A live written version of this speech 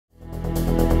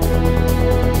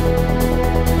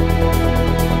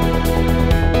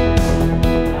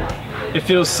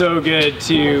feels so good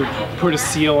to put a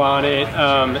seal on it.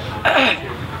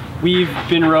 We've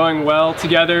been rowing well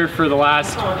together for the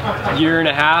last year and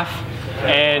a half,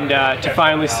 and to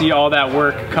finally see all that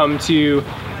work come to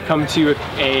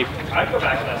a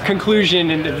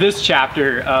conclusion in this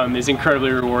chapter is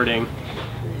incredibly rewarding.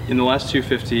 In the last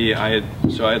 250, I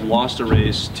had lost a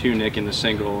race to Nick in the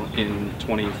single in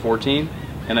 2014,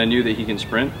 and I knew that he can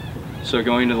sprint. So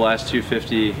going to the last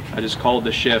 250, I just called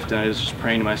the shift, and I was just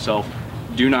praying to myself,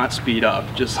 do not speed up,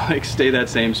 just like stay that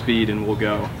same speed and we'll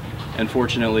go. And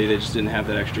fortunately, they just didn't have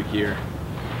that extra gear.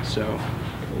 So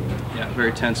yeah,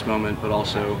 very tense moment, but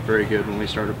also very good when we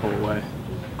started to pull away.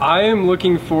 I am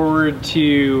looking forward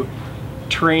to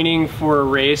training for a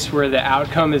race where the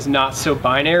outcome is not so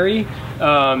binary,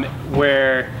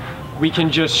 where we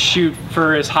can just shoot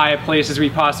for as high a place as we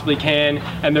possibly can,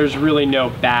 and there's really no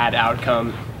bad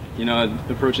outcome. You know,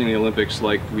 approaching the Olympics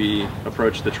like we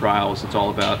approach the trials, it's all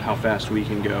about how fast we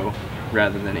can go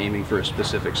rather than aiming for a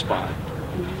specific spot.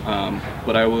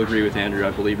 But I will agree with Andrew,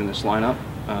 I believe in this lineup.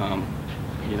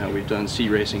 You know, we've done sea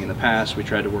racing in the past, we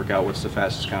tried to work out what's the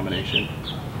fastest combination.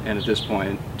 And at this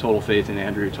point, total faith in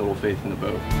Andrew, total faith in the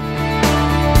boat.